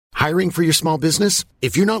Hiring for your small business?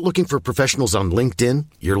 If you're not looking for professionals on LinkedIn,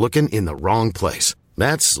 you're looking in the wrong place.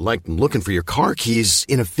 That's like looking for your car keys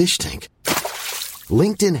in a fish tank.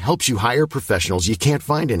 LinkedIn helps you hire professionals you can't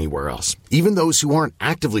find anywhere else, even those who aren't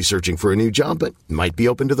actively searching for a new job but might be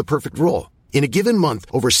open to the perfect role. In a given month,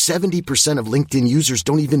 over 70% of LinkedIn users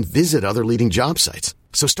don't even visit other leading job sites.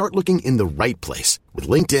 So start looking in the right place. With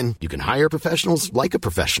LinkedIn, you can hire professionals like a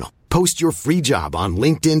professional. Post your free job on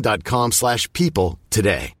linkedin.com/people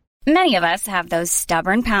today. Many of us have those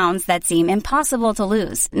stubborn pounds that seem impossible to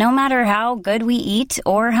lose, no matter how good we eat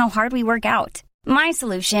or how hard we work out. My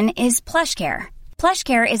solution is PlushCare.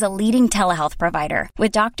 PlushCare is a leading telehealth provider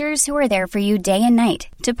with doctors who are there for you day and night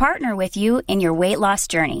to partner with you in your weight loss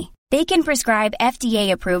journey. They can prescribe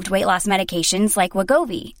FDA-approved weight loss medications like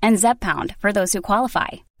Wegovy and Zepbound for those who qualify.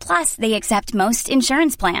 Plus, they accept most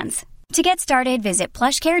insurance plans. To get started, visit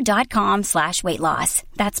plushcare.com/weightloss.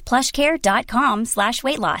 That's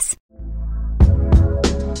plushcare.com/weightloss.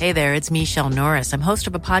 Hey there, it's Michelle Norris. I'm host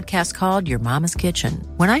of a podcast called Your Mama's Kitchen.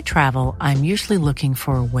 When I travel, I'm usually looking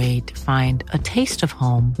for a way to find a taste of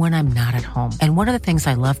home when I'm not at home. And one of the things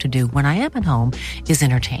I love to do when I am at home is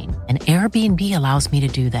entertain. And Airbnb allows me to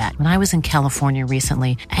do that. When I was in California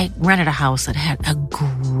recently, I rented a house that had a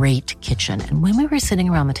great kitchen. And when we were sitting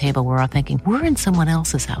around the table, we're all thinking, we're in someone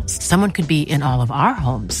else's house. Someone could be in all of our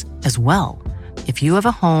homes as well. If you have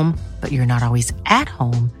a home, but you're not always at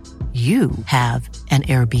home, you have an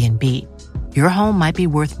Airbnb. Your home might be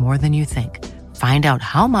worth more than you think. Find out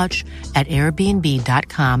how much at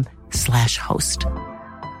airbnb.com/host.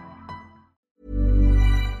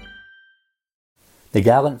 The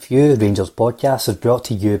Gallant Few Rangers podcast is brought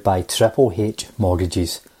to you by Triple H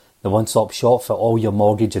Mortgages, the one-stop shop for all your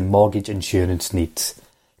mortgage and mortgage insurance needs.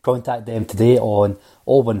 Contact them today on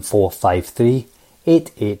 01453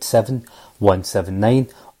 887 179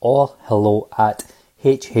 or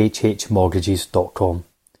hello@hhhmortgages.com.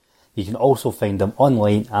 You can also find them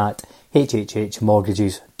online at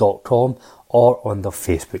hhhmortgages.com or on their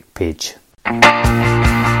Facebook page.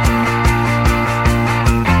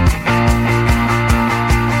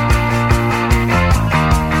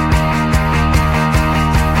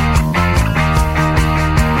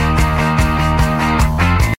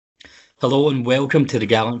 Hello and welcome to the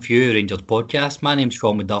Gallant Few Rangers podcast. My name's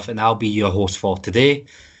Sean McDuff and I'll be your host for today.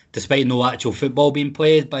 Despite no actual football being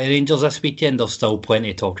played by the Rangers this weekend, there's still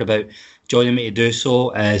plenty to talk about. Joining me to do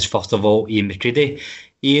so is, first of all, Ian McCready.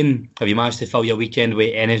 Ian, have you managed to fill your weekend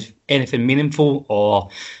with anything meaningful, or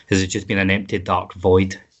has it just been an empty, dark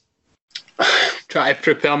void? Try to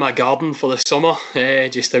prepare my garden for the summer,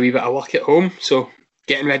 just a wee bit of work at home, so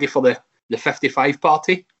getting ready for the 55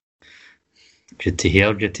 party. Good to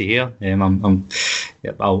hear, good to hear.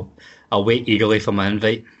 I'll wait eagerly for my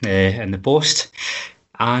invite in the post.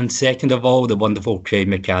 And second of all, the wonderful Craig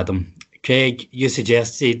McAdam. Craig, you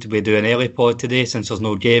suggested we do an early pod today since there's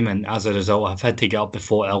no game, and as a result, I've had to get up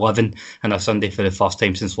before 11 on a Sunday for the first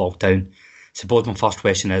time since lockdown. Suppose my first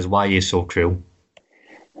question is, why are you so cruel?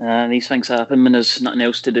 These things happen when there's nothing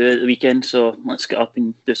else to do at the weekend, so let's get up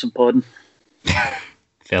and do some podding.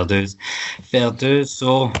 Fair dues.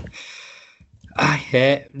 So,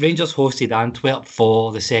 Rangers hosted Antwerp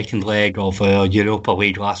for the second leg of our Europa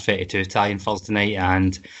League last 32 tie on Thursday night,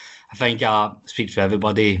 and I think I speak for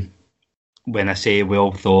everybody when I say we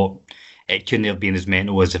all thought it couldn't have been as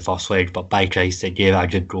mental as the first leg, but by Christ, it gave a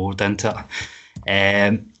good goal, didn't it?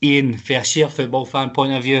 Ian, from a sheer football fan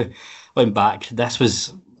point of view, looking back, this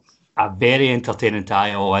was a very entertaining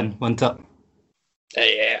tie all in, wasn't it?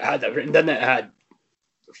 Yeah, it had everything, didn't it? It had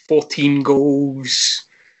 14 goals,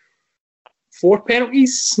 4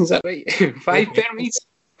 penalties, is that right? 5 penalties?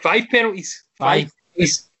 5 penalties. 5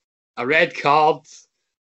 penalties. A red card.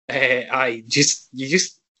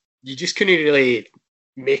 You just couldn't really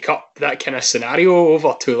make up that kind of scenario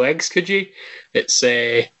over 2 legs, could you?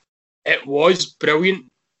 It was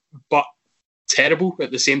brilliant, but terrible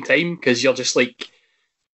at the same time, because you're just like,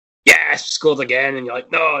 yes, scored again, and you're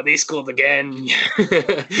like, no, they scored again.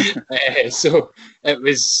 So it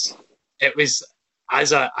was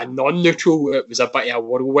as a non-neutral, it was a bit of a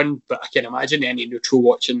whirlwind, but I can imagine any neutral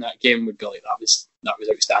watching that game would be like, that was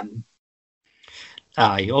outstanding.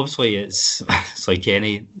 Aye, obviously it's like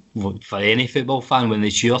for any football fan, when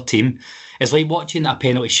it's your team, it's like watching a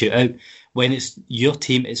penalty shootout. When it's your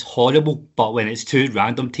team, it's horrible, but when it's 2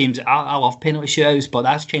 random teams, I love penalty shootouts, but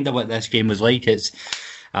that's kind of what this game was like. It's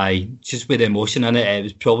just with the emotion in it, it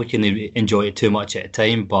was probably couldn't enjoy it too much at the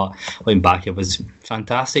time, but looking back, it was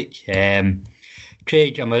fantastic.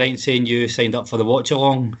 Craig, am I right in saying you signed up for the watch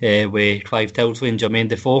along with Clive Tilsley and Jermaine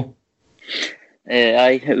Defoe?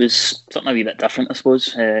 Aye, it was something a wee bit different, I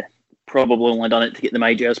suppose. probably only done it to get the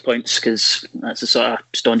My Jazz points because that's the sort of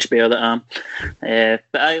staunch bear that I am.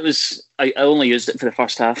 But I only used it for the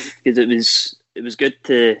first half because it was good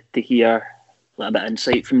to hear a little bit of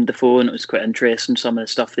insight from Defoe, and it was quite interesting some of the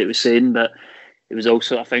stuff that he was saying. But it was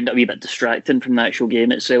also, I found it a wee bit distracting from the actual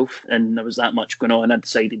game itself, and there was that much going on. I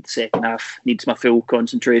decided the second half needs my full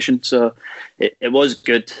concentration, so it was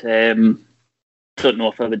good. Don't know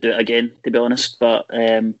if I would do it again, to be honest, but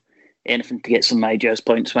anything to get some My Jazz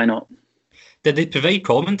points, why not? Did they provide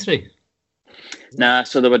commentary? Nah,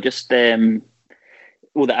 so they were just the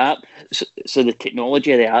app. So the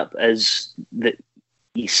technology of the app is that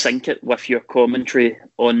you sync it with your commentary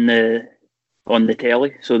on the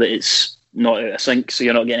telly, so that it's not out of sync, so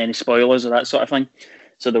you're not getting any spoilers or that sort of thing.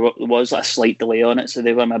 So there was a slight delay on it, so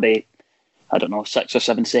they were maybe, I don't know, 6 or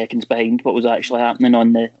 7 seconds behind what was actually happening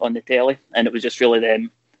on the telly, and it was just really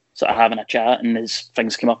them sort of having a chat. And as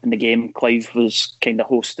things came up in the game, Clive was kind of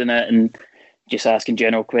hosting it and just asking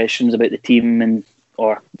general questions about the team and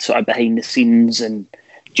or sort of behind the scenes and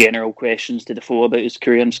general questions to Defoe about his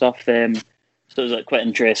career and stuff. So it was like quite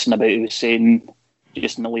interesting about what he was saying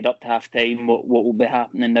just in the lead up to half time, what will be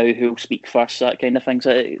happening now, who will speak first, that kind of thing.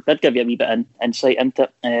 So it did give you a wee bit of insight into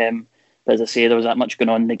it. But as I say, there was that much going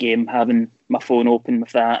on in the game, having my phone open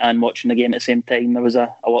with that and watching the game at the same time. There was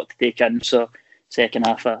a lot to take in. So second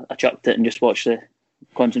half, I chucked it and just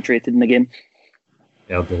concentrated in the game.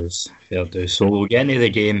 Fair dues. So we'll get into the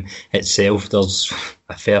game itself. There's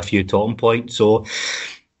a fair few talking points. So,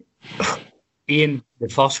 Ian, the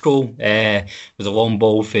first goal was a long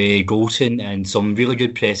ball for Goulson and some really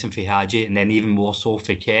good pressing for Hadji, and then even more so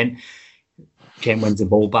for Kent. Kent wins the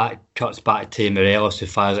ball back, cuts back to Morelos, who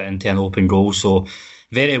fires it into an open goal. So,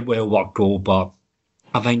 very well worked goal, but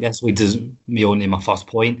I think this leads me on to my first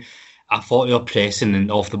point. I thought your pressing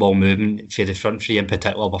and off the ball movement for the front three in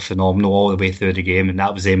particular were phenomenal all the way through the game, and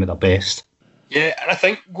that was them at their best. Yeah, and I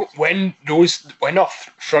think when our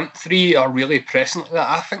front three are really pressing like that,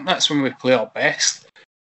 I think that's when we play our best.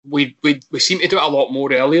 We seem to do it a lot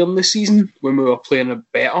more earlier in the season when we were playing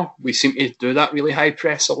it better. We seem to do that really high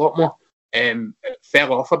press a lot more. It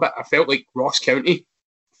fell off a bit. I felt like Ross County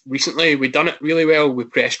recently, we done it really well. We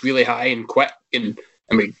pressed really high and quick, and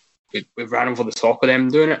we ran over the top of them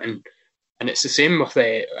doing it. And it's the same with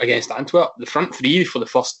against Antwerp. The front three for the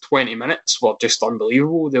first 20 minutes were just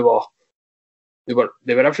unbelievable. They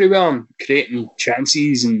were everywhere and creating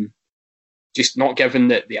chances and just not giving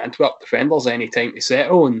the Antwerp defenders any time to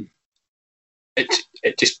settle. And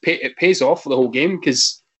it pays off for the whole game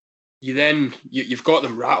because you've got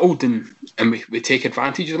them rattled and we take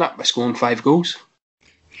advantage of that by scoring 5 goals.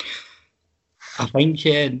 I think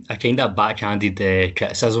I kind of backhanded the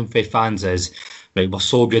criticism for fans is, right, we're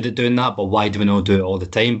so good at doing that, but why do we not do it all the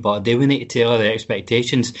time? But they would need to tailor their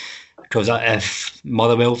expectations, because if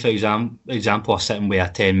Motherwell, for example, are sitting with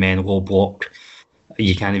a 10-men low block,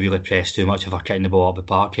 you can't really press too much if they're kicking the ball up the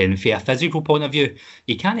park. And from a physical point of view,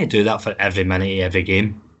 you can't do that for every minute of every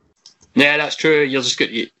game. Yeah, that's true. You're just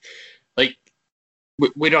good.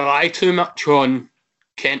 We rely too much on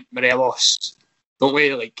Kent, Morelos, don't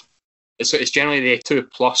we? Like, it's generally the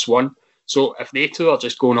 2+1. So if they two are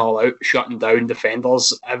just going all out, shutting down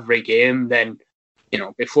defenders every game, then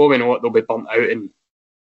before we know it, they'll be burnt out, and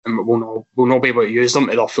we'll not be able to use them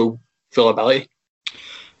to their full ability.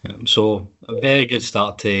 So a very good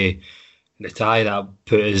start to the tie that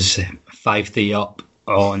put us 5-3 up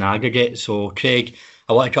on aggregate. So Craig,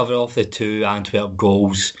 I want to cover off the 2 Antwerp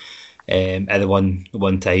goals at the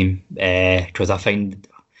one time, because I find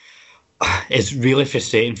it's really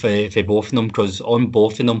frustrating for both of them, because on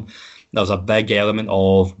both of them there's a big element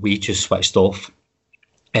of we just switched off.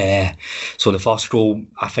 So the first goal,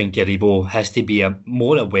 I think Garibo has to be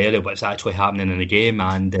more aware of what's actually happening in the game,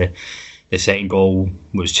 and the second goal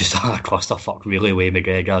was just a clusterfuck really with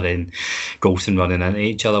McGregor and Goulson running into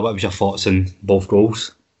each other. What was your thoughts on both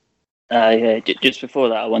goals? Just before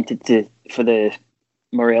that, I wanted to, for the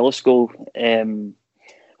Morelos goal,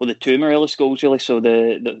 the 2 Morelos goals really. So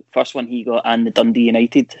the first one he got and the Dundee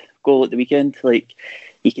United goal at the weekend, like,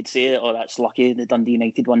 you could say, oh, that's lucky, the Dundee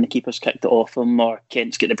United one, the keeper's kicked it off him, or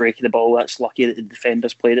Kent's get the break of the ball, that's lucky that the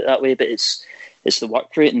defenders played it that way. But it's the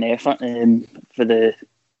work rate and the effort for the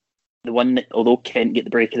one that, although Kent get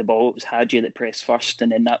the break of the ball, it was Hadji that pressed first,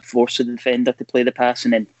 and then that forced the defender to play the pass,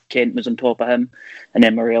 and then Kent was on top of him, and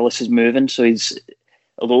then Morelos is moving, so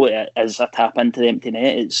although it is a tap into the empty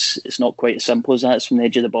net, it's not quite as simple as that. It's from the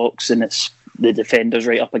edge of the box, and it's the defenders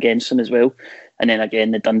right up against him as well. And then again,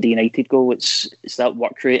 the Dundee United goal, it's that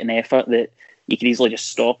work rate and effort that you can easily just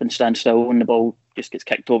stop and stand still when the ball just gets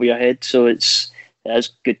kicked over your head. So it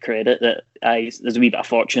is good credit that there's a wee bit of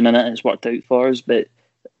fortune in it and it's worked out for us. But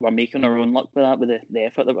we're making our own luck with that, with the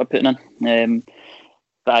effort that we're putting in.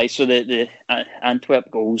 So the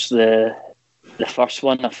Antwerp goals, the first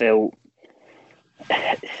one, I felt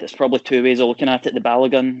there's probably two ways of looking at it. The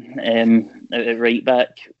Balogun out at right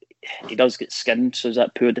back, he does get skinned, so is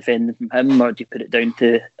that poor defending from him, or do you put it down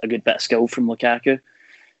to a good bit of skill from Lukaku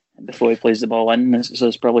before he plays the ball in? So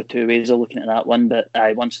there's probably two ways of looking at that one, but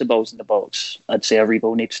once the ball's in the box, I'd say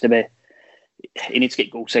Aribo needs to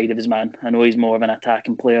get goal side of his man. I know he's more of an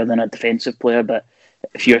attacking player than a defensive player, but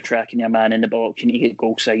if you're tracking your man in the box, you need to get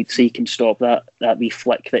goal side so you can stop that wee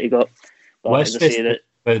flick that he got. But as I say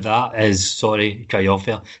about that is, sorry, cut you off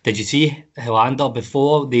there. Did you see Hilander,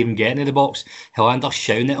 before they even get into the box, Hilander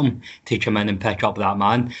shouting at him to come in and pick up that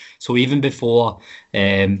man? So even before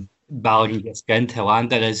Balogun gets skinned,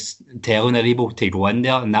 Hilander is telling Aribo to go in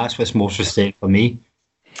there, and that's what's most respect for me.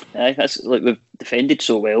 That's like, we've defended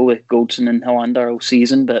so well with Goldson and Hilander all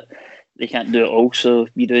season, but they can't do it all, so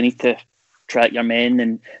you do need to track your men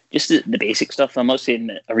and just the basic stuff. I'm not saying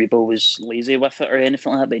that Aribo was lazy with it or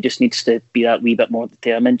anything like that, but he just needs to be that wee bit more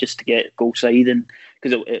determined just to get goal side. And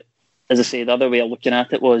because as I say, the other way of looking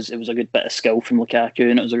at it was a good bit of skill from Lukaku,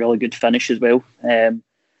 and it was a really good finish as well.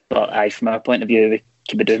 But from our point of view, we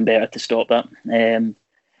could be doing better to stop that. And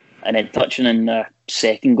then touching on the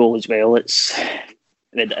second goal as well, it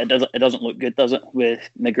doesn't look good, does it, with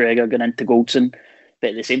McGregor going into Goldson? But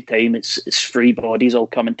at the same time, it's three bodies all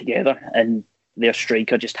coming together, and their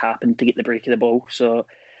striker just happened to get the break of the ball. So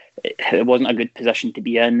it wasn't a good position to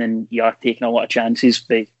be in, and you are taking a lot of chances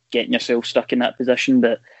by getting yourself stuck in that position.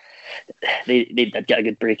 But they did get a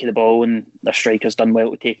good break of the ball, and their striker's done well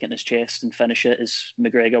to take it in his chest and finish it as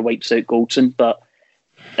McGregor wipes out Goldson. But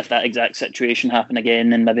if that exact situation happened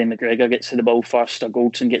again, and maybe McGregor gets to the ball first or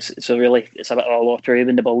Goldson gets it, so really it's a bit of a lottery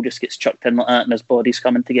when the ball just gets chucked in like that and his body's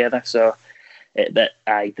coming together. So the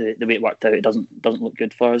way it worked out, it doesn't look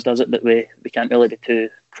good for us, does it? But we can't really be too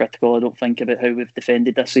critical, I don't think, about how we've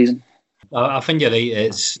defended this season. I think you're right.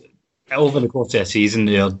 It's over the course of the season,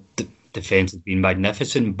 their defence has been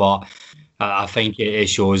magnificent, but I think it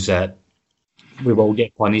shows that we will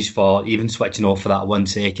get punished for even switching off for that 1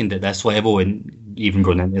 second at this level and even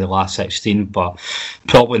going into the last 16, but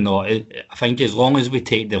probably not. I think as long as we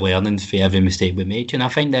take the learnings for every mistake we make, and I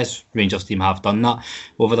think this Rangers team have done that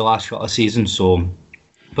over the last couple of seasons, so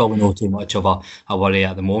probably not too much of a worry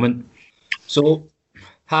at the moment. So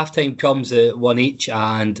half-time comes at 1 each,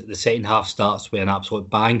 and the second half starts with an absolute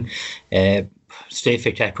bang. Straight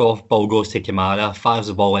for kick-off, ball goes to Kamara, fires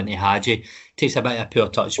the ball into Hadji, takes a bit of a poor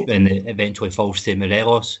touch and eventually falls to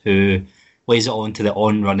Morelos, who lays it on to the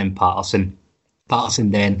on-running Patterson.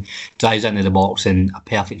 Patterson then drives into the box and a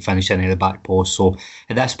perfect finish into the back post. So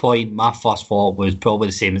at this point, my first thought was probably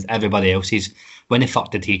the same as everybody else's. When the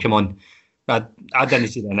fuck did he come on? I didn't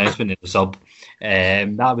see the announcement of the sub.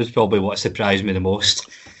 That was probably what surprised me the most.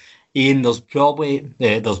 Ian, there's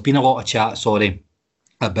been a lot of chat,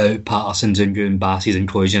 about Patterson's and Ewan Bassey's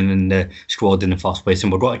inclusion in the squad in the first place,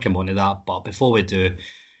 and we're going to come on to that. But before we do,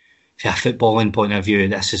 from a footballing point of view,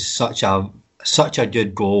 this is such a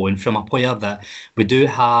good goal, and from a player that we do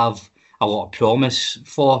have a lot of promise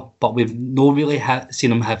for, but we've not really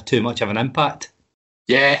seen him have too much of an impact.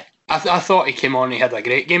 Yeah, I thought he came on, he had a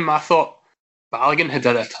great game. I thought Balogun had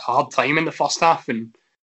a hard time in the first half, and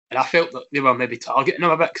I felt that they were maybe targeting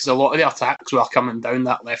him a bit because a lot of the attacks were coming down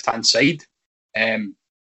that left-hand side.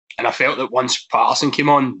 And I felt that once Patterson came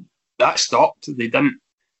on, that stopped. They didn't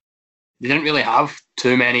really have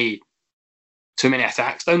too many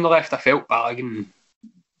attacks down the left. I felt Balogun,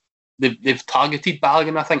 they've targeted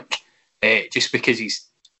Balogun, I think, just because he's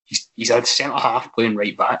a centre half playing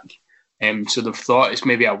right back. So they've thought it's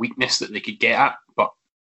maybe a weakness that they could get at. But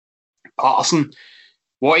Patterson,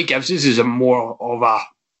 what he gives us is a more of a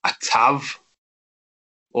Tav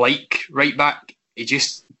like right back.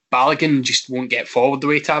 Balogun just won't get forward the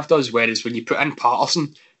way Tav does, whereas when you put in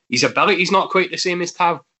Patterson, his ability's not quite the same as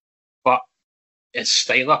Tav, but his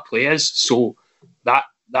style of play is. So that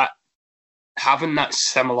having that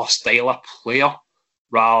similar style of player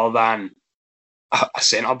rather than a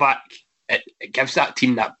centre-back, it gives that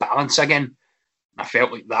team that balance again. I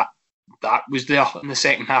felt like that was there in the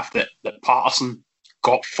second half, that Patterson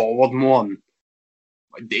got forward more, and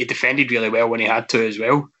he defended really well when he had to as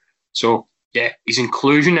well. So yeah, his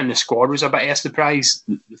inclusion in the squad was a bit of a surprise,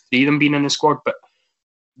 the three of them being in the squad, but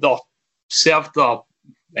they're served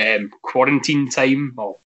their quarantine time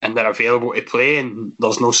and they're available to play and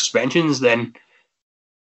there's no suspensions, then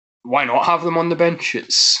why not have them on the bench?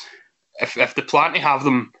 It's if the plan to have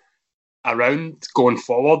them around going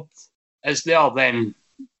forward is there, then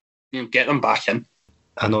get them back in.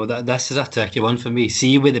 I know that this is a tricky one for me.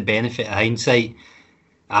 See, with the benefit of hindsight,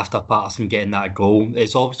 after Patterson getting that goal.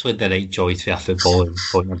 It's obviously the right choice from a footballing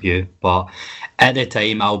point of view, but at the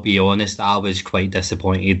time, I'll be honest, I was quite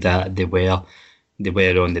disappointed that they were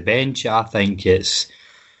on the bench. I think it's,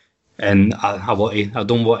 and I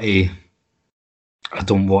don't want to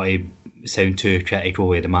sound too critical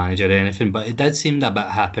with the manager or anything, but it did seem a bit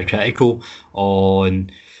hypocritical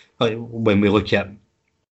on when we look at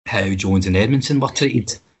how Jones and Edmondson were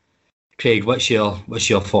treated. Craig, what's your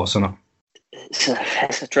thoughts on it?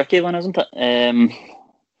 It's a tricky one, isn't it?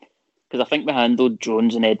 Because I think we handled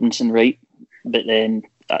Jones and Edmondson right, but then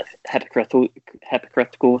hypocritical,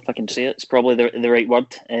 if I can say it, it's probably the right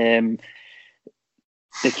word.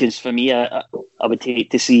 Because for me, I would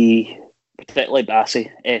hate to see particularly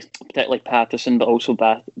Patterson, but also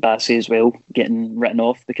Bassey as well, getting written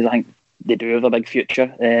off, because I think they do have a big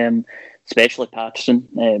future, especially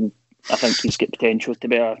Patterson. I think he's got potential to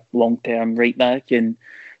be a long-term right back, and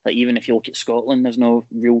like even if you look at Scotland, there's no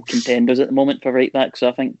real contenders at the moment for right back, so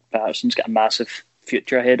I think Patterson's got a massive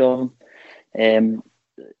future ahead of him.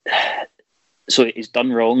 So he's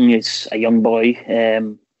done wrong. He's a young boy,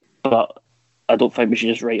 but I don't think we should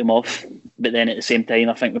just write him off. But then at the same time,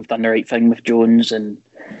 I think we've done the right thing with Jones and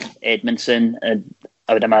Edmondson, and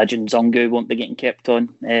I would imagine Zungu won't be getting kept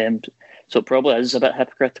on. So it probably is a bit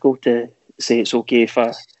hypocritical to say it's okay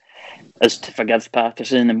for us to forgive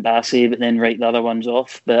Patterson and Bassey, but then write the other ones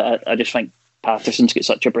off. But I just think Patterson's got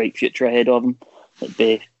such a bright future ahead of him. It'd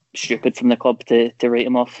be stupid from the club to write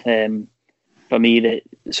him off. For me, the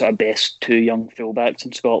sort of best two young fullbacks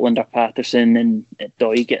in Scotland are Patterson and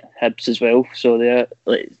Doig at Hibs as well. So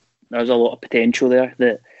there's a lot of potential there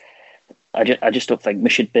that I just don't think we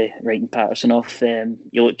should be writing Patterson off. You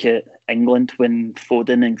look at England when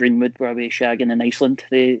Foden and Greenwood were away shagging in Iceland.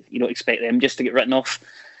 You don't expect them just to get written off.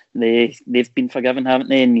 They've been forgiven, haven't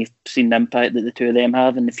they? And you've seen the impact that the two of them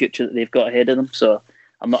have and the future that they've got ahead of them. So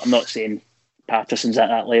I'm not saying Patterson's at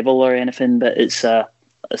that level or anything, but it's a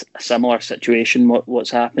similar situation.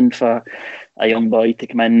 What's happened for a young boy to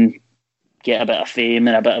come in, get a bit of fame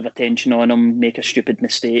and a bit of attention on him, make a stupid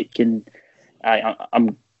mistake, and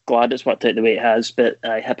I'm glad it's worked out the way it has. But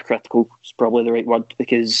hypocritical is probably the right word,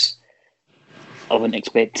 because I wouldn't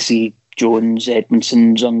expect to see Jones,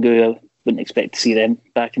 Edmondson, Zungu. I wouldn't expect to see them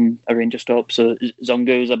back in a Rangers top. So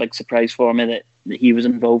Zungu is a big surprise for me that he was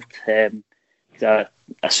involved. I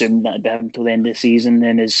assumed that'd be him until the end of the season,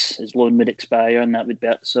 then his loan would expire and that would be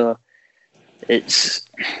it. So it's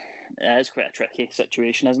quite a tricky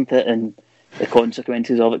situation, isn't it? And the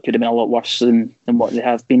consequences of it could have been a lot worse than what they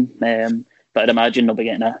have been. But I'd imagine they'll be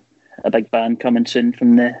getting a big ban coming soon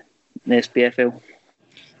from the SPFL.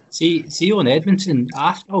 See on Edmondson,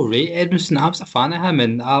 I still rate Edmondson. I was a fan of him,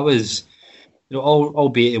 and I was,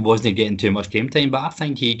 albeit it wasn't getting too much game time, but I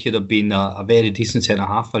think he could have been a very decent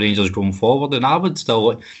centre-half for Rangers going forward. And I would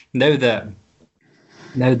still, now that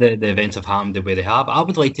the events have happened the way they have, I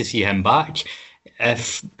would like to see him back.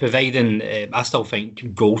 If providing, I still think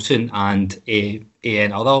Golson and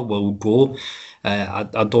AN Other will go. I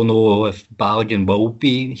don't know if Balogun will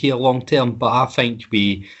be here long term, but I think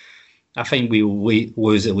we will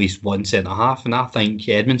lose at least one centre-half, and I think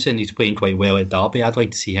Edmondson, he's playing quite well at Derby. I'd like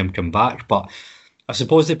to see him come back, but I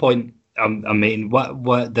suppose the point I'm making,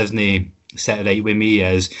 what doesn't sit right with me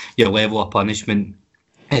is your level of punishment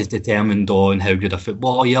is determined on how good a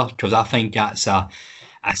footballer you are, because I think that's a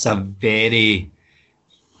very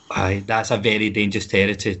dangerous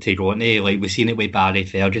territory to go into. Like, we've seen it with Barry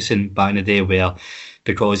Ferguson back in the day, where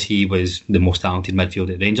because he was the most talented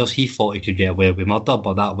midfielder at Rangers, he thought he could get away with murder,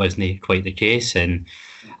 but that wasn't quite the case. And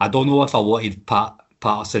I don't know if I wanted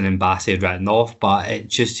Patterson and Bassey written off, but it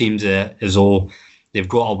just seems as though they've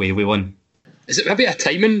got away with one. Is it maybe a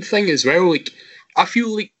timing thing as well? Like, I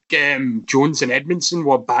feel like Jones and Edmondson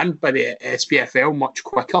were banned by the SPFL much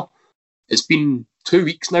quicker. It's been 2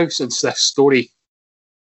 weeks now since this story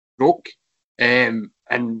broke, and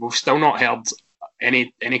we've still not heard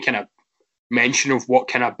any kind of mention of what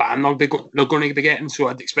kind of ban they're going to be getting. So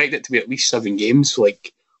I'd expect it to be at least 7 games,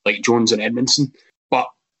 like Jones and Edmondson. But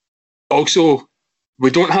also,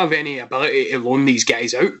 we don't have any ability to loan these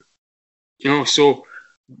guys out. So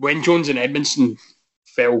when Jones and Edmondson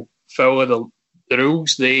fell foul of the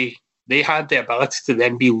rules, they had the ability to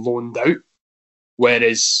then be loaned out,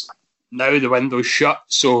 whereas now the window's shut.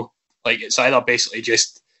 So it's either basically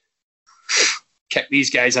just kick these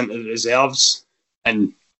guys into the reserves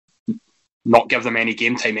and not give them any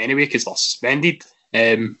game time anyway because they're suspended.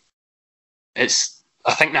 I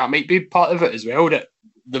think that might be part of it as well, that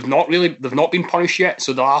they've not been punished yet,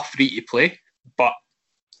 so they are free to play, but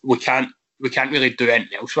we can't really do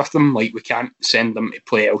anything else with them. We can't send them to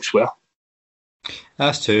play elsewhere.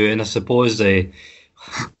 That's true, and I suppose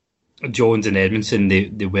Jones and Edmondson,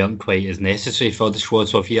 they weren't quite as necessary for the squad.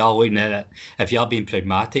 So if you are looking at it, if you are being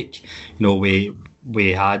pragmatic,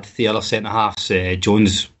 we had the other centre halves.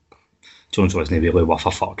 Jones wasn't really worth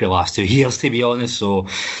a fuck the last 2 years, to be honest. So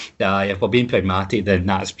if we're being pragmatic, then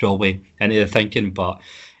that's probably into the thinking. But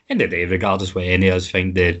in the day, regardless what any of us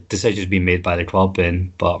think, the decision's been made by the club.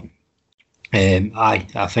 I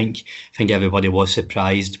think everybody was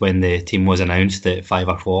surprised when the team was announced at 5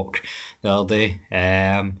 o'clock the other day.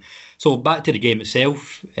 So back to the game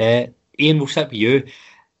itself. Ian, we'll start with you.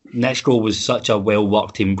 Next goal was such a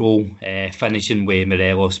well-worked team goal, finishing with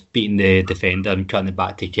Morelos beating the defender and cutting it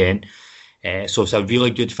back to Kent. So it's a really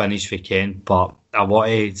good finish for Kent, but I want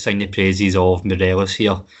to sing the praises of Morelos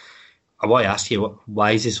here. I want to ask you,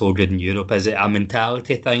 why is he so good in Europe? Is it a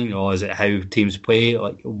mentality thing, or is it how teams play?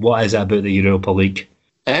 Like, what is it about the Europa League?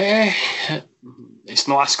 It's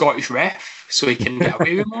not a Scottish ref, so he can get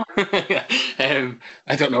away with more.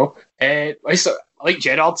 I don't know. Like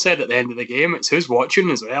Gerard said at the end of the game, it's who's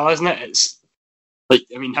watching as well, isn't it? It's like,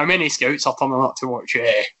 I mean, how many scouts are turning up to watch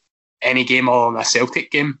any game other than a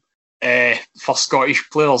Celtic game for Scottish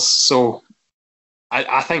players? So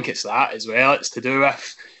I think it's that as well. It's to do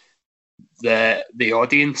with the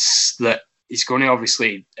audience that he's going to,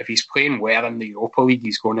 obviously, if he's playing well in the Europa League,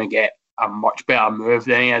 he's going to get a much better move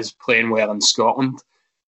than he is playing well in Scotland.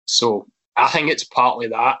 So I think it's partly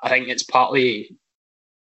that. I think it's partly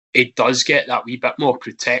it does get that wee bit more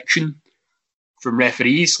protection from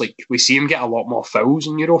referees. Like, we see him get a lot more fouls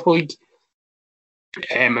in Europa League,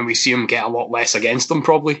 and we see him get a lot less against them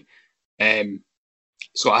probably.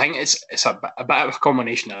 So I think it's a bit of a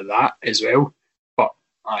combination of that as well. But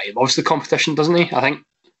he loves the competition, doesn't he? I think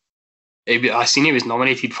I seen he was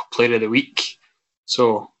nominated for Player of the Week.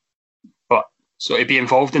 So he'd be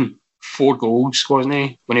involved in 4 goals, wasn't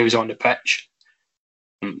he, when he was on the pitch?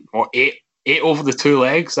 And eight over the 2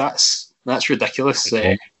 legs. That's ridiculous.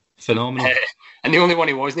 Phenomenal. And the only one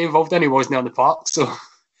he wasn't involved in, he wasn't on the park. So,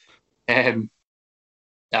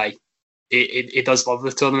 he does love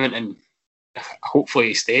the tournament, and hopefully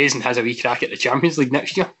he stays and has a wee crack at the Champions League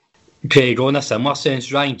next year. Craig, in a similar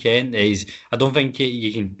sense, Ryan Kent I don't think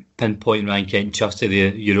you can pinpoint Ryan Kent just to the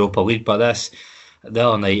Europa League, but the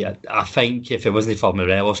other night, I think if it wasn't for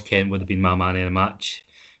Morelos, Kent would have been my man in the match.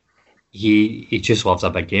 He just loves a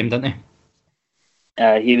big game, didn't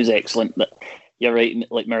he? He was excellent. But you're right,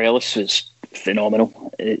 like, Morelos was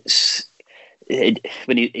phenomenal.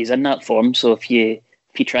 When he's in that form, so if you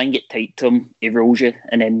try and get tight to him, he rolls you,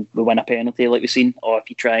 and then we win a penalty like we've seen. Or if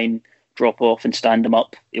you try and drop off and stand him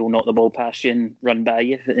up, he'll knock the ball past you and run by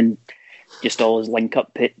you. And just all his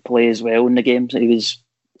link-up play as well in the games.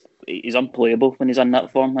 He's unplayable when he's in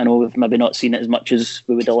that form. I know we've maybe not seen it as much as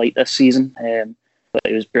we would have liked this season, but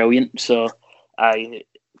it was brilliant. So,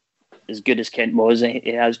 as good as Kent was,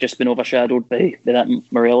 he has just been overshadowed by that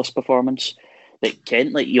Morelos performance. Like,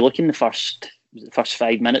 Kent, like, you look in the first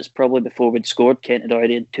 5 minutes probably before we'd scored, Kent had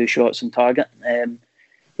already had 2 shots on target.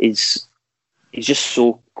 He's just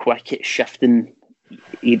so quick at shifting.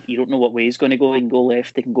 You don't know what way he's going to go. He can go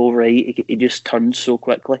left, he can go right. He just turns so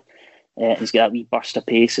quickly. He's got a wee burst of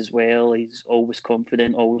pace as well. He's always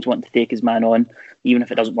confident, always wanting to take his man on. Even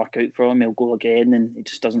if it doesn't work out for him, he'll go again, and he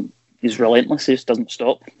just doesn't. He's relentless. He just doesn't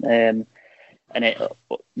stop.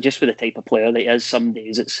 Just with the type of player that he is, some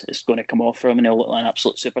days it's going to come off for him, and he'll look like an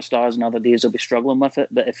absolute superstar, and other days he'll be struggling with it.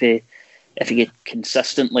 But if he could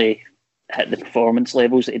consistently hit the performance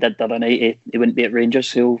levels that he did the other night, he wouldn't be at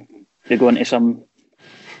Rangers. He'll be going to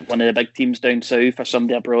one of the big teams down south or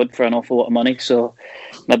somebody abroad for an awful lot of money. So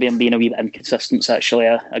maybe him being a wee bit inconsistent is actually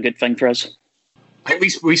a good thing for us. I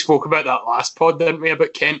think we spoke about that last pod, didn't we,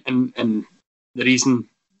 about Kent, and the reason,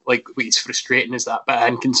 like, it's frustrating is that bit of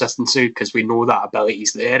inconsistency, because we know that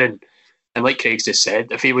ability's there, and like Craig's just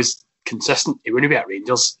said, if he was consistent, he wouldn't be at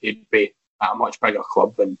Rangers. He'd be at a much bigger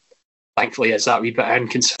club, and thankfully is that wee bit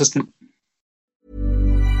inconsistent.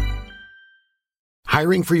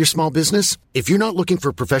 Hiring for your small business? If you're not looking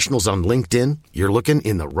for professionals on LinkedIn, you're looking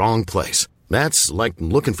in the wrong place. That's like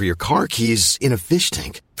looking for your car keys in a fish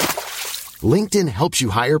tank. LinkedIn helps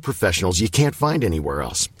you hire professionals you can't find anywhere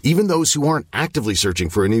else, even those who aren't actively searching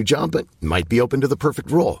for a new job but might be open to the perfect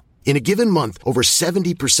role. In a given month, over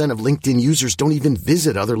 70% of LinkedIn users don't even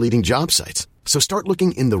visit other leading job sites. So start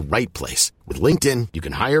looking in the right place. With LinkedIn, you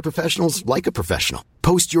can hire professionals like a professional.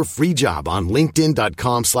 Post your free job on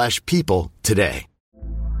linkedin.com/people today.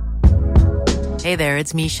 Hey there,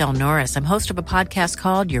 it's Michelle Norris. I'm host of a podcast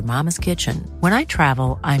called Your Mama's Kitchen. When I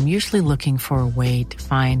travel, I'm usually looking for a way to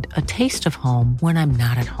find a taste of home when I'm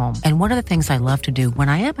not at home. And one of the things I love to do when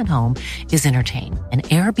I am at home is entertain. And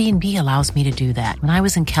Airbnb allows me to do that. When I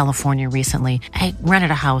was in California recently, I rented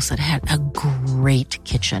a house that had a great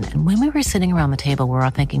kitchen. And when we were sitting around the table, we were all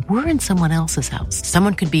thinking, we're in someone else's house.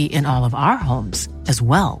 Someone could be in all of our homes as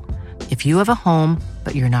well. If you have a home,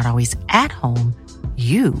 but you're not always at home,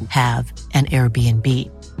 you have an Airbnb.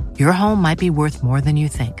 Your home might be worth more than you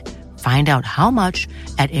think. Find out how much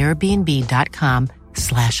at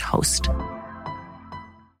airbnb.com/host.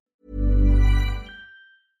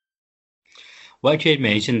 What Craig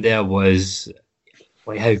mentioned there was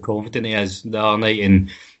like how confident he is the other night, and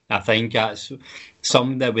I think that's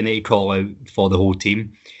something that we need to call out for the whole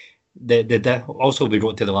team. Also, we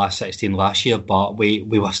got to the last 16 last year, but we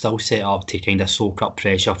were still set up to kind of soak up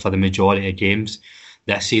pressure for the majority of games.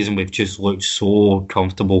 This season, we've just looked so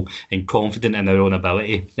comfortable and confident in our own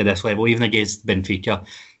ability at this level. Even against Benfica,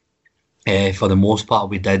 for the most part,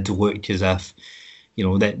 we did look as if, you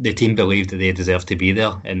know, the team believed that they deserved to be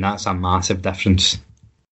there, and that's a massive difference.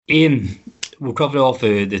 Ian, we'll cover off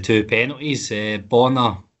the two penalties.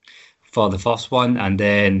 Bonner for the first one, and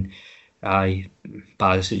then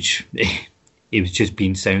Barisic, he was just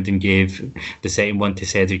being sound and gave the second one to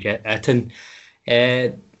Cedric Itten.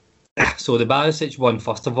 So the Barisic one,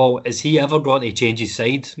 first of all, is he ever going to change his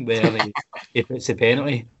side where he puts the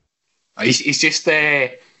penalty? He's just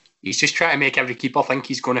trying to make every keeper think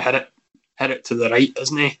he's going to hit it to the right,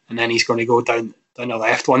 isn't he? And then he's going to go down the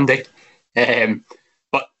left one day.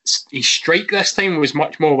 But his strike this time was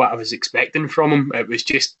much more what I was expecting from him. It was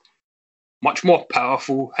just much more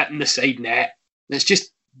powerful, hitting the side net. It's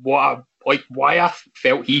just why I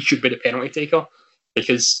felt he should be the penalty taker,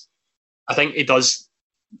 because I think he does.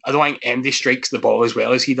 I don't think MD strikes the ball as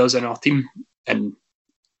well as he does in our team, and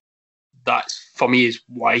that for me is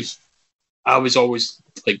why I was always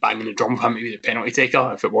like banging the drum for him to be the penalty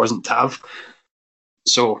taker if it wasn't Tav.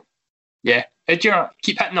 So yeah, Idjar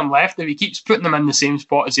keep hitting them left. If he keeps putting them in the same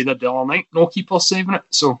spot as he did the other night, no keeper's saving it.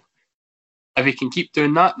 So if he can keep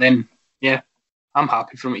doing that, then yeah, I'm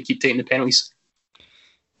happy for him to keep taking the penalties.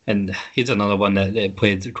 And he's another one that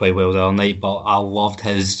played quite well the other night, but I loved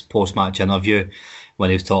his post-match interview when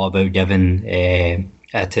he was talking about giving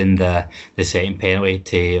Itten the second penalty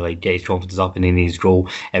to like get his confidence up and in his goal.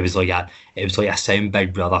 It was like a sound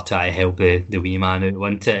big brother trying to help the wee man out,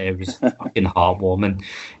 wasn't it? It was fucking heartwarming.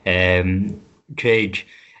 Craig,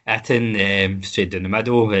 Itten straight down the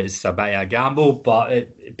middle. It's a bit of a gamble, but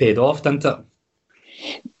it paid off, didn't it?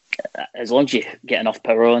 As long as you get enough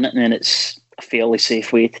power on it, then it's a fairly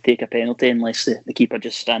safe way to take a penalty, unless the keeper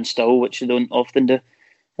just stands still, which they don't often do.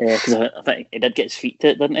 Because I think he did get his feet to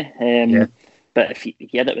it, didn't he? Yeah. But if you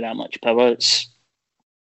hit it with that much power, it's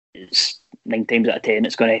 9 times out of 10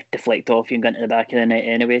 it's going to deflect off you and go into the back of the net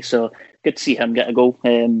anyway. So good to see him get a goal,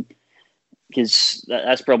 because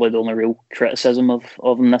that's probably the only real criticism of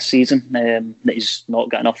him this season, that he's not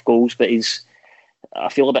got enough goals. But I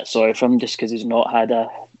feel a bit sorry for him just because he's not had a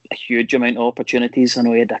huge amount of opportunities. I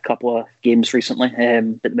know he had a couple of games recently,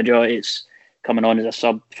 but the majority it's coming on as a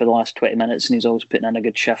sub for the last 20 minutes, and he's always putting in a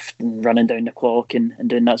good shift and running down the clock and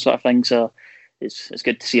doing that sort of thing. So it's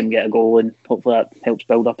good to see him get a goal, and hopefully that helps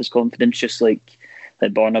build up his confidence. Just like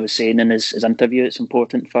Borna was saying in his interview, it's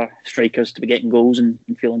important for strikers to be getting goals and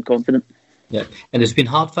feeling confident. Yeah, and it's been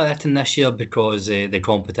hard for Itten this year because the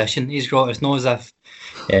competition he's got. It's not as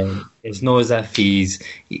if he's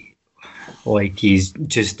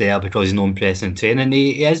just there because he's not impressing training.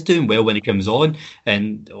 He is doing well when he comes on,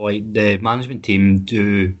 and like the management team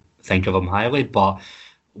do think of him highly. But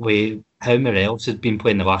with how Morales has been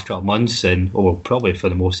playing the last couple of months, and probably for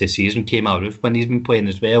the most of the season, came out of when he's been playing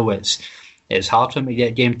as well. It's hard for him to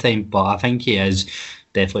get game time, but I think he is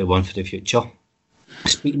definitely one for the future.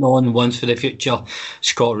 Speaking on ones for the future,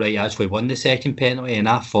 Scott Wright actually won the second penalty, and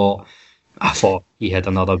I thought he had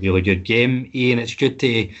another really good game. Ian, it's good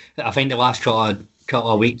to. I think the last couple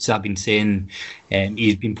of weeks I've been saying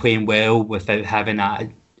he's been playing well without having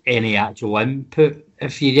any actual input.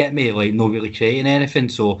 If you get me, like not really creating anything.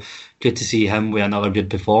 So good to see him with another good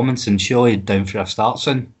performance, and surely down for a start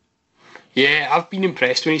soon. Yeah, I've been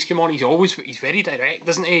impressed when he's come on. He's very direct,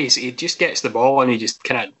 doesn't he? He just gets the ball and he just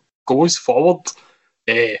kind of goes forward,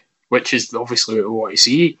 which is obviously what we want to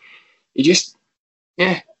see. He just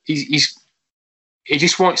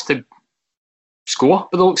wants to score,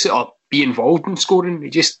 by the looks of it, or be involved in scoring. He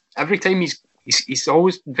just every time he's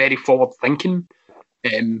always very forward thinking.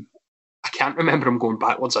 I can't remember him going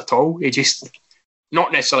backwards at all. He just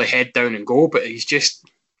not necessarily head down and go, but he's just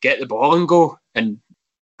get the ball and go. And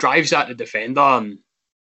drives at the defender, and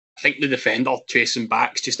I think the defender chasing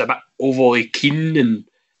back's just a bit overly keen,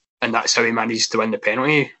 and that's how he manages to win the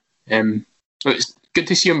penalty. It's good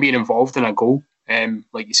to see him being involved in a goal.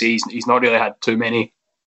 Like you say, he's not really had too many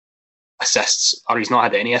assists, or he's not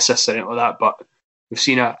had any assists or anything like that, but we've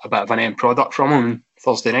seen a bit of an end product from him on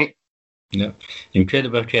Thursday night. Yeah,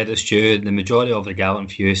 incredible credits due. The majority of the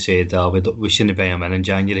Gallant few said we shouldn't bring him in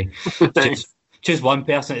January. just one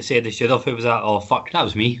person that said they should have. Who was that? Oh fuck, that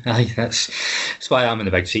was me. That's why I'm in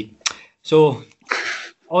the big seat. So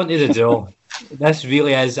on to the draw. This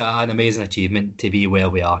really is an amazing achievement to be where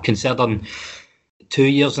we are, considering 2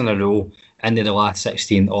 years in a row into the last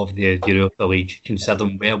 16 of the Europa League,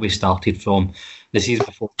 considering where we started from the season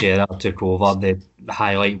before Gerrard took over. The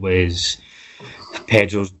highlight was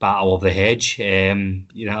Pedro's battle of the hedge.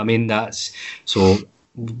 You know what I mean? That's so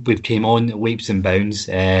we've came on leaps and bounds.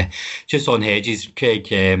 Just on hedges,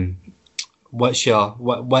 Craig. What's your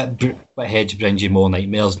what hedge brings you more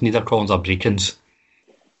nightmares? Niederkorns or Brecons?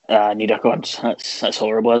 Niederkorns. That's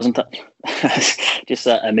horrible, isn't it? Just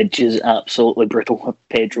that image is absolutely brutal.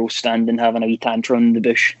 Pedro standing having a wee tantrum in the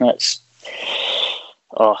bush. That's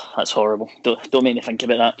horrible. Don't make me think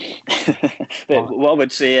about that. But what I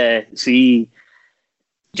would say, see,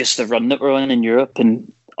 just the run that we're on in Europe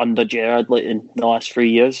and under Gerrard, like in the last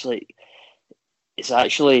 3 years, like it's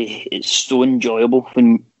so enjoyable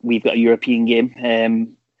when we've got a European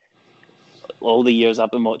game. All the years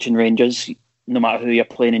I've been watching Rangers, no matter who you're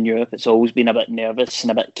playing in Europe, it's always been a bit nervous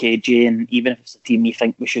and a bit cagey, and even if it's a team you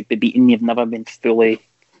think we should be beating, you've never been fully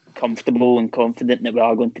comfortable and confident that we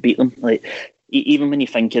are going to beat them. Like even when you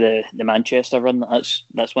think of the Manchester run,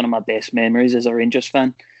 that's one of my best memories as a Rangers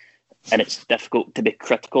fan. And it's difficult to be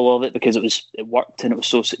critical of it because it worked and it was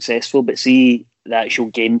so successful. But see the actual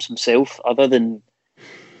games themselves, other than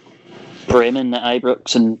Bremen at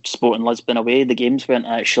Ibrox and Sporting Lisbon away, the games weren't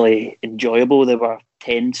actually enjoyable. They were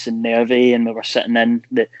tense and nervy, and we were sitting in.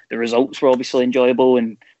 The results were obviously enjoyable,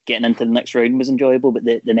 and getting into the next round was enjoyable. But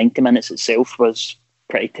the 90 minutes itself was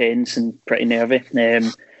pretty tense and pretty nervy.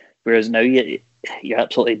 Whereas now you're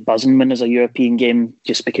absolutely buzzing when there's a European game,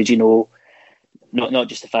 just because you know. Not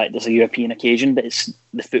just the fact there's a European occasion, but it's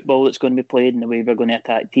the football that's going to be played and the way we're going to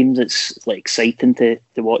attack teams. It's like exciting to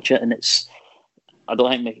watch it, and I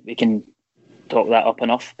don't think we can talk that up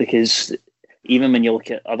enough, because even when you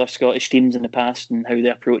look at other Scottish teams in the past and how they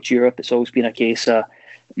approach Europe, it's always been a case of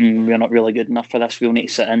we're not really good enough for this. We'll need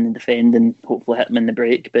to sit in and defend and hopefully hit them in the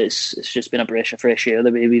break. But it's just been a breath of fresh air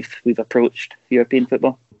the way we've approached European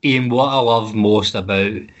football. Ian, what I love most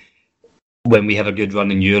about when we have a good run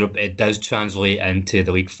in Europe, it does translate into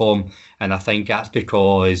the league form, and I think that's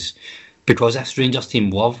because this Rangers team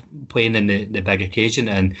love playing in the big occasion,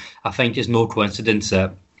 and I think it's no coincidence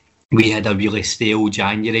that we had a really stale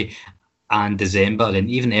January and December and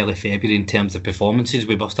even early February in terms of performances.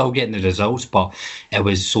 We were still getting the results, but it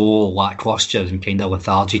was so lacklustre and kind of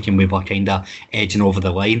lethargic, and we were kind of edging over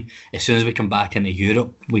the line. As soon as we come back into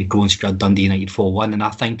Europe, we go and scrub Dundee United 4-1, and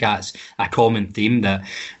I think that's a common theme, that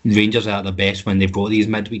Rangers are at their best when they've got these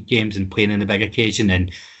midweek games and playing in the big occasion.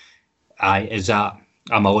 And am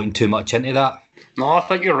I looking too much into that? No, I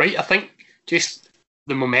think you're right. I think just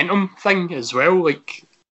the momentum thing as well, like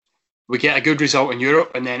we get a good result in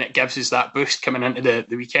Europe, and then it gives us that boost coming into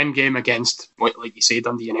the weekend game against, like you say,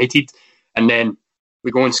 Dundee United, and then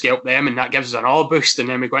we go and scalp them, and that gives us another boost, and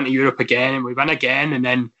then we go into Europe again, and we win again, and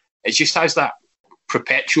then it just has that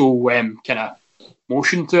perpetual kind of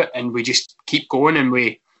motion to it, and we just keep going, and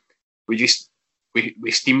we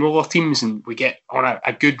steamroller teams, and we get on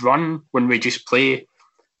a good run when we just play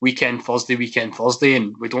weekend Thursday,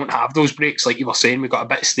 and we don't have those breaks like you were saying. We got a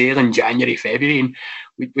bit stale in January, February, and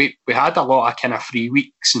we had a lot of kind of free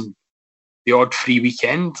weeks and the odd free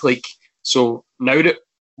weekend. Like, so now that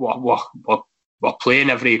we're playing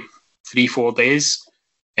every 3-4 days,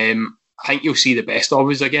 I think you'll see the best of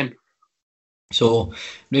us again. So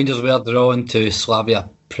Rangers were drawn to Slavia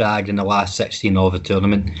Prague in the last 16 of the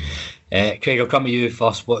tournament. Craig, I'll come to you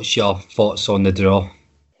first. What's your thoughts on the draw?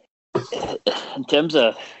 In terms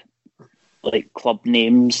of like club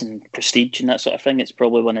names and prestige and that sort of thing, it's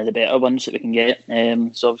probably one of the better ones that we can get.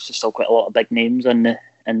 So obviously still quite a lot of big names in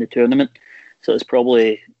the tournament. So it's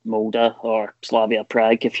probably Molde or Slavia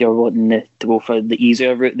Prague if you're wanting to go for the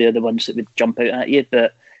easier route. They're the ones that would jump out at you.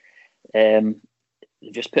 But they've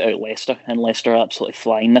just put out Leicester, and Leicester are absolutely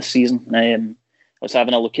flying this season. I was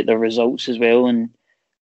having a look at their results as well, and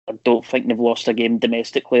I don't think they've lost a game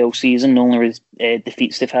domestically all season. The only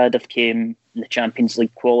defeats they've had have came in the Champions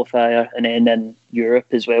League qualifier and then in Europe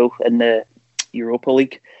as well, in the Europa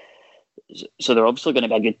League. So they're obviously going to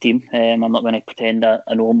be a good team. I'm not going to pretend I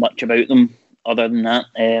know much about them other than that,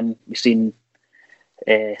 we've seen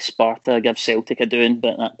Sparta give Celtic a doing,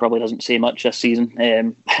 but that probably doesn't say much this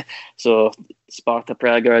season. So Sparta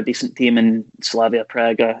Prague are a decent team, and Slavia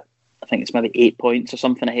Prague are, I think it's maybe 8 points or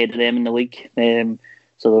something ahead of them in the league.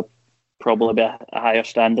 So they'll probably be a higher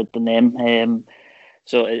standard than them.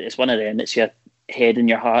 So it's one of them. It's your head and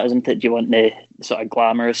your heart, isn't it? Do you want the sort of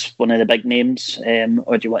glamorous one of the big names,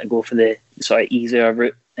 or do you want to go for the sort of easier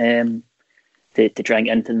route to try and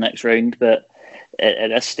get into the next round? But at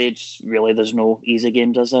this stage, really, there's no easy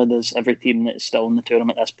games, is there? There's every team that's still in the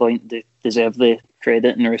tournament at this point, they deserve the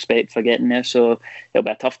credit and the respect for getting there. So it'll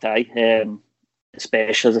be a tough tie,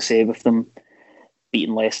 especially, as I say, with them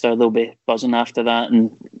beating Leicester. They'll be buzzing after that,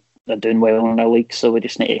 and they're doing well in our league. So we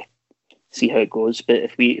just need to see how it goes. But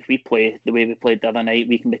if we play the way we played the other night,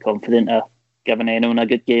 we can be confident of giving anyone a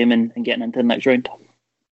good game and getting into the next round.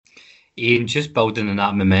 Ian, just building on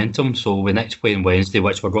that momentum. So we're next playing Wednesday,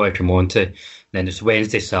 which we're going to come on to. Then it's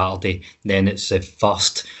Wednesday, Saturday. Then it's the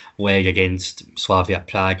first leg against Slavia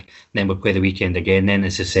Prague. Then we play the weekend again. Then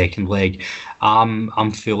it's the second leg.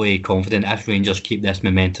 I'm fully confident if Rangers keep this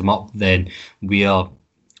momentum up, then we're at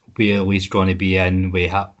least going to be in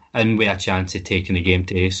with a chance of taking the game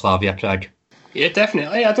to Slavia Prague. Yeah,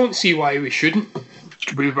 definitely. I don't see why we shouldn't.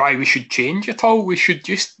 Why we should change at all. We should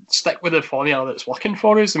just stick with the formula that's working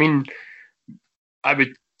for us. I mean, I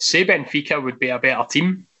would say Benfica would be a better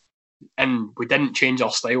team, and we didn't change our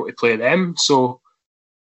style to play them. So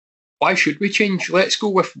why should we change? Let's go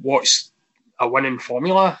with what's a winning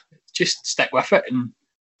formula. Just stick with it. And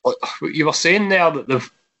what you were saying there, that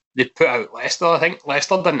they put out Leicester. I think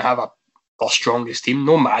Leicester didn't have their strongest team.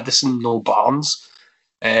 No Maddison, no Barnes,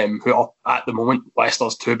 who are at the moment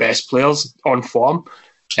Leicester's two best players on form.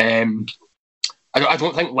 I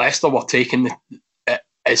don't think Leicester were taking it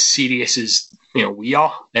as serious as we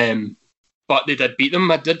are. But they did beat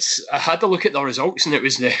them. I had to look at the results, and it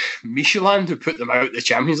was the Michelin who put them out the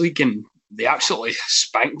Champions League, and they absolutely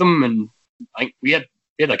spanked them. And I think we had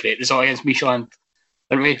a great result against Michelin,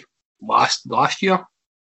 didn't we? Last year.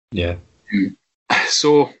 Yeah.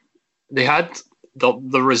 So they had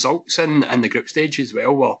the results in the group stage as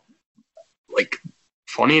well were like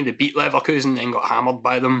funny. They beat Leverkusen and got hammered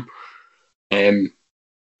by them. They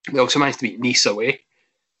also managed to beat Nice away.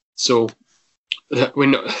 So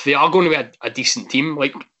when they are going to be a decent team,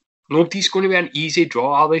 like nobody's going to be an easy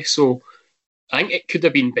draw, are they? So I think it could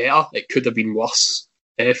have been better. It could have been worse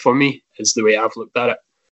for me, is the way I've looked at it.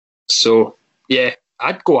 So yeah,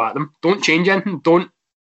 I'd go at them. Don't change anything. Don't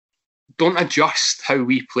adjust how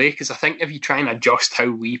we play, because I think if you try and adjust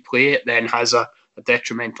how we play, it then has a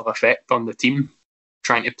detrimental effect on the team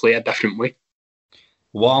trying to play a different way.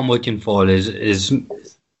 What I'm looking for is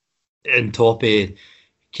on top of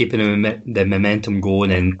keeping the momentum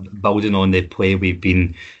going and building on the play we've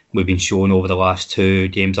been shown over the last two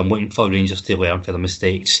games. I'm looking for Rangers to learn from the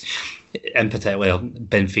mistakes. In particular,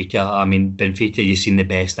 Benfica. I mean, Benfica, you've seen the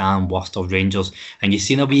best and worst of Rangers, and you've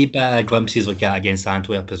seen a wee bit of glimpses like that against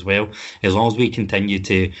Antwerp as well. As long as we continue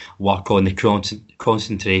to work on the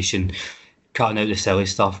concentration, cutting out the silly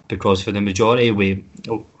stuff, because for the majority, we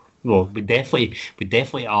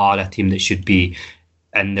definitely are a team that should be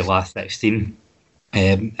in the last 16.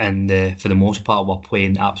 And for the most part, we're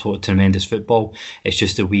playing absolute tremendous football. It's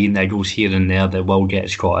just the wee niggles here and there that will get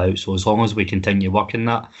us caught out. So as long as we continue working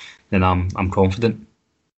that, then I'm confident.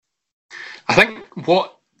 I think do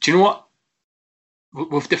you know what?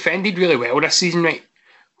 We've defended really well this season, right?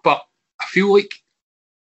 But I feel like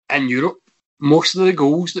in Europe, most of the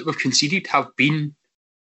goals that we've conceded have been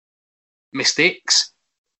mistakes.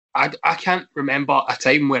 I can't remember a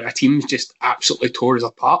time where a team's just absolutely tore us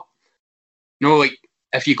apart. Like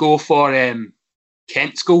if you go for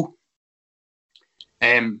Kent's goal,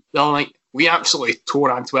 they're like, we absolutely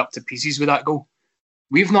tore Antwerp to pieces with that goal.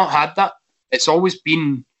 We've not had that. It's always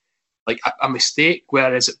been like a mistake.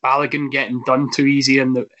 Whereas at Balogun getting done too easy,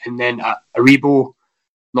 and then Aribo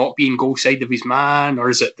not being goal side of his man, or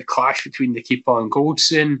is it the clash between the keeper and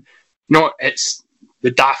Goldson? It's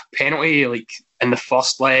the daft penalty like in the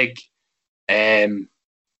first leg.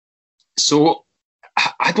 So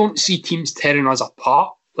I don't see teams tearing us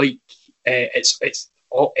apart. Like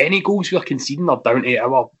any goals we're conceding are down to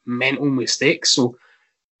our mental mistakes. So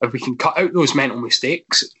if we can cut out those mental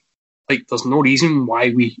mistakes, like there's no reason why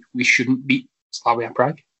we shouldn't beat Slavia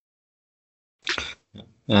Prague.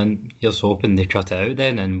 And here's hoping they cut it out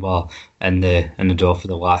then, and we're in the draw for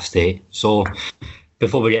the last 8. So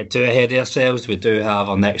before we get too ahead of ourselves, we do have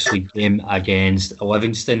our next league game against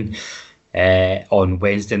Livingston on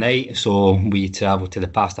Wednesday night. So we travel to the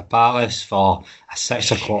Pasta Palace for a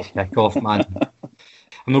 6 o'clock kickoff, man.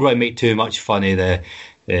 I'm not going to make too much fun of the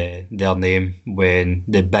their name when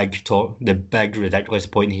the big ridiculous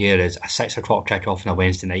point here is a 6 o'clock kickoff on a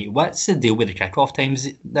Wednesday night. What's the deal with the kickoff times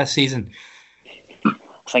this season?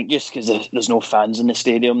 I think just because there's no fans in the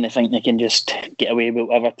stadium, they think they can just get away with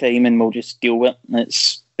whatever time and we'll just deal with it.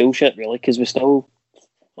 It's bullshit, really, because we still,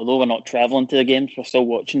 although we're not travelling to the games, we're still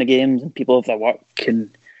watching the games, and people have their work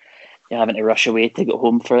and you're having to rush away to get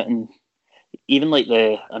home for it. And even like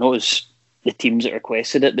I know it was the teams that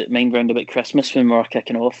requested it, but mine round about Christmas when we were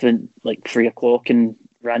kicking off and like 3 o'clock and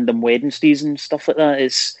random Wednesdays and stuff like that,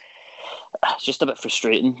 it's just a bit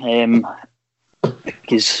frustrating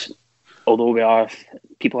because although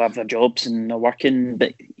people have their jobs and they're working,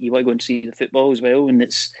 but you want to go and see the football as well, and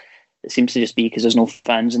it seems to just be because there's no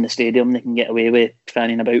fans in the stadium, they can get away with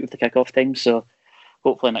fanning about with the kick-off time. So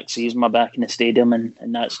hopefully next season we're back in the stadium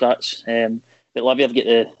and that starts. But Livy have got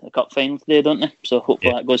the cup final today, don't they? So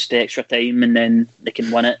hopefully that goes to extra time and then they can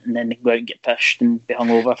win it and then they can go out and get pished and be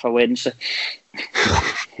hungover for Wednesday.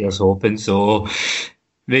 Here's hoping. So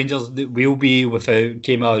Rangers will be without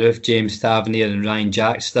Kemar Roof, James Tavernier and Ryan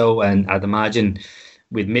Jack still, and I'd imagine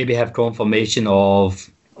we'd maybe have confirmation of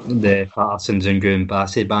the Pattersons and Goon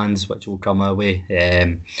Bassey bands, which will come our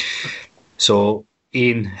way. So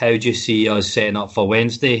Ian, how do you see us setting up for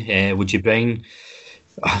Wednesday? Would you bring...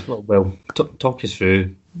 Well, talk us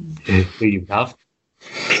through who you have.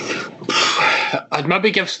 I'd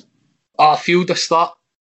maybe give Arfield a start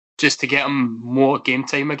just to get him more game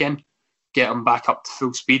time again, get him back up to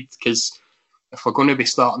full speed, because if we're going to be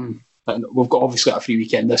starting, and we've got obviously a free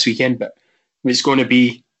weekend this weekend, but if it's going to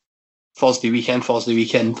be Thursday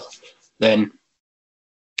weekend, then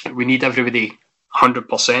we need everybody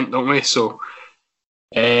 100%, don't we? So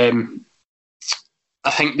I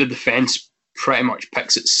think the defence pretty much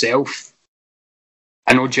picks itself.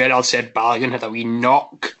 I know Gerald said Balogun had a wee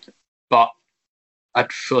knock, but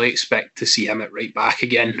I'd fully expect to see him at right back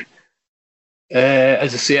again.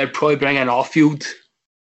 As I say, I'd probably bring in Arfield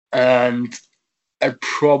and I'd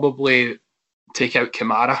probably take out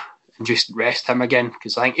Kamara and just rest him again,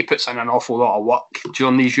 because I think he puts in an awful lot of work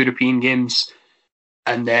during these European games.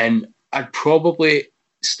 And then I'd probably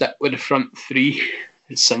stick with the front three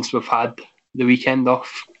since we've had the weekend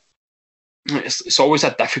off. It's always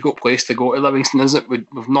a difficult place to go to, Livingston, isn't it?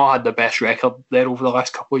 We've not had the best record there over the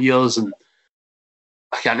last couple of years, and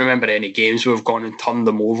I can't remember any games where we've gone and turned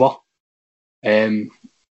them over.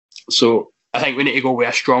 So I think we need to go with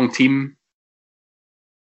a strong team.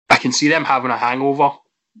 I can see them having a hangover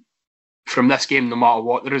from this game, no matter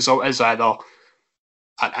what the result is, either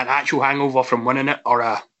an actual hangover from winning it or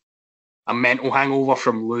a mental hangover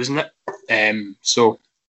from losing it. So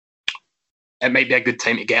it might be a good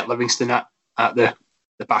time to get Livingston at the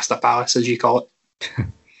Pasta Palace, as you call it.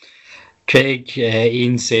 Craig,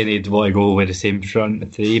 Ian saying he'd want to go with the same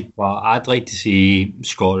front three, but I'd like to see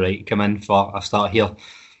Scott Wright come in for a start here,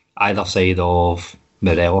 either side of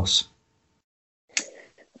Morelos.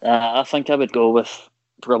 I think I would go with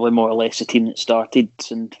probably more or less the team that started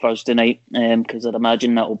on Thursday night, because I'd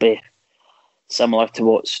imagine that will be similar to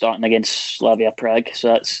what's starting against Slavia Prague. So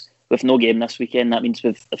that's with no game this weekend. That means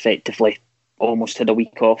we've effectively almost had a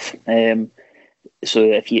week off. So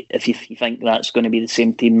if you think that's going to be the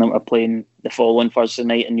same team that we're playing the following Thursday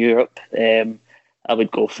night in Europe, I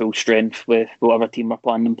would go full strength with whatever team we're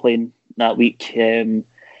planning on playing that week. And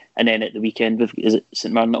then at the weekend, is it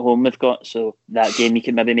St Mirren at home we've got? So that game you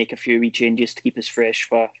can maybe make a few wee changes to keep us fresh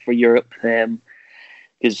for Europe.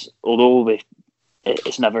 Because although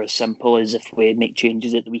it's never as simple as if we make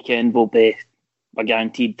changes at the weekend, we're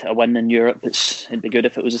guaranteed a win in Europe. It'd be good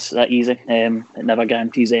if it was that easy. It never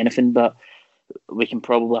guarantees anything, but we can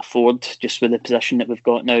probably afford, just with the position that we've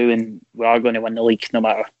got now, and we are going to win the league no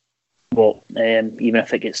matter what, even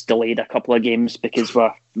if it gets delayed a couple of games, because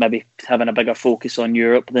we're maybe having a bigger focus on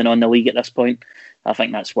Europe than on the league at this point. I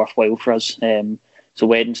think that's worthwhile for us. So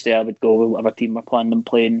Wednesday I would go with whatever team we're planning on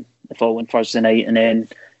playing the following Thursday night, and then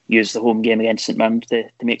use the home game against St Mirren to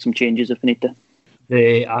make some changes if we need to.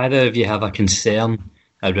 Do either of you have a concern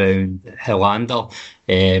around Helander?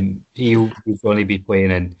 He's going to be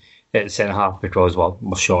playing at centre half because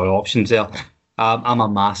we're short of options there. I'm a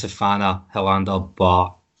massive fan of Helander,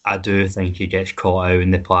 but I do think he gets caught out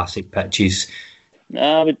in the plastic pitches.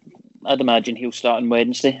 I'd imagine he'll start on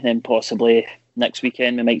Wednesday, then possibly next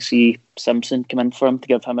weekend we might see Simpson come in for him to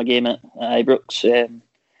give him a game at Ibrox.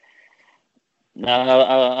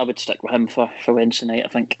 I would stick with him for Wednesday night, I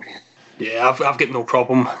think. Yeah, I've got no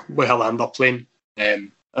problem with Helander playing. I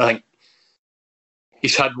think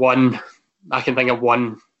he's had I can think of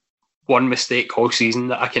one mistake all season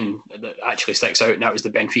that actually sticks out, and that was the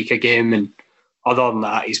Benfica game. And other than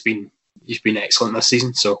that, he's been excellent this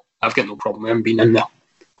season. So I've got no problem with him being in there.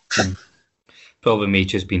 Probably me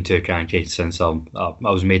just being too cranky since I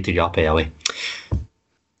was made to get up early.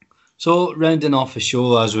 So, rounding off the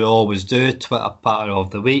show, as we always do, Twitter Patter of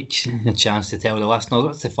the Week. A chance to tell the listeners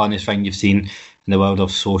what's the funniest thing you've seen in the world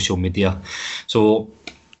of social media. So,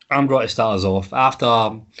 I'm going to start us off.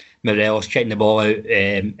 After Morelos kicking the ball out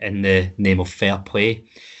in the name of fair play,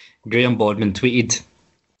 Graham Bodman tweeted,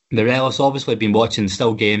 Morelos obviously been watching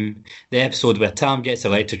Still Game, the episode where Tam gets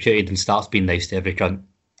electrocuted and starts being nice to every cunt.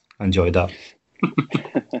 Enjoyed that.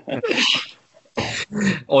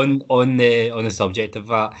 on the subject of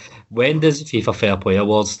that, when does FIFA Fair Play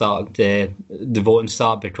Awards start? The voting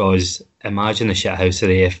start, because imagine the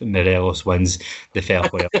shithousery if Morelos wins the Fair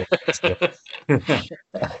Play Award.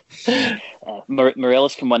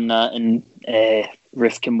 Morelos can win that, and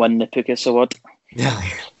Ruth can win the Pukas Award. Yeah,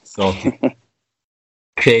 so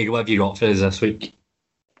Craig, what have you got for us this week?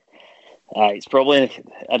 It's probably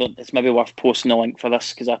it's maybe worth posting a link for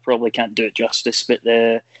this because I probably can't do it justice. But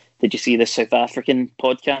did you see the South African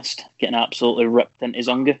podcast getting absolutely ripped into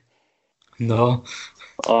Zunga? No.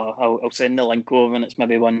 I'll send the link over, and it's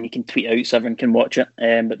maybe one you can tweet out so everyone can watch it.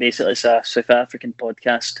 But basically, it's a South African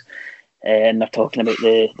podcast, and they're talking about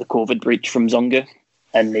the COVID breach from Zunga,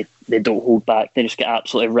 and they don't hold back. They just get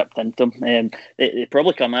absolutely ripped into them. They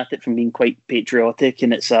probably come at it from being quite patriotic,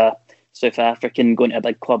 and it's a South African going to a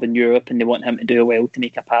big club in Europe, and they want him to do well to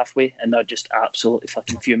make a pathway, and they're just absolutely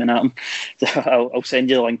fucking fuming at him. So I'll send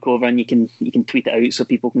you the link over, and you can tweet it out so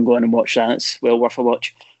people can go in and watch that. It's well worth a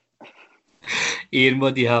watch. Ian,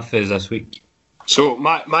 what do you have for us this week? So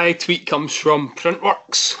my tweet comes from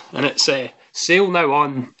Printworks, and it's sale now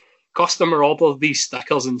on. Customer ordered these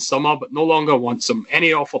stickers in summer, but no longer wants them.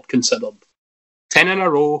 Any offer considered. 10 in a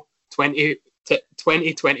row,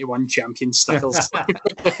 2021 champion stickers.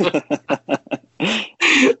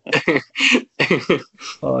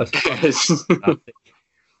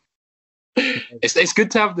 It's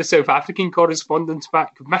good to have the South African correspondence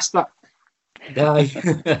back. We've missed that.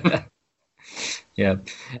 Yeah,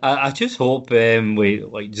 I just hope we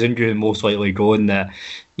Zungu most likely going that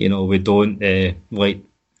we don't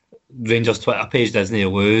Rangers Twitter page doesn't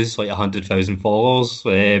lose 100,000 followers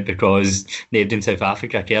because nobody in South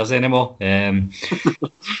Africa cares anymore. I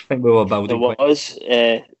think we were building. There was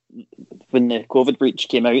when the COVID breach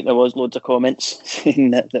came out, there was loads of comments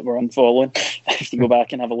saying that were unfollowing. If you go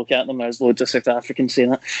back and have a look at them, there's loads of South Africans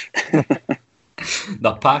saying that.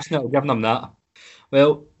 They're passionate. I'll give them that.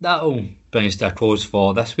 Well, that'll bring us to a close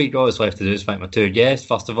for this week. All that's left to do is thank my two guests.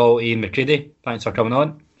 First of all, Ian McCready, thanks for coming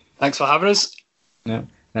on. Thanks for having us. Yeah.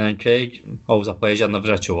 And Craig, always a pleasure,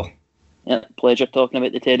 never a chore. Yeah, pleasure talking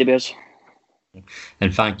about the teddy bears.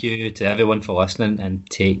 And thank you to everyone for listening, and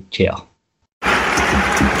take care.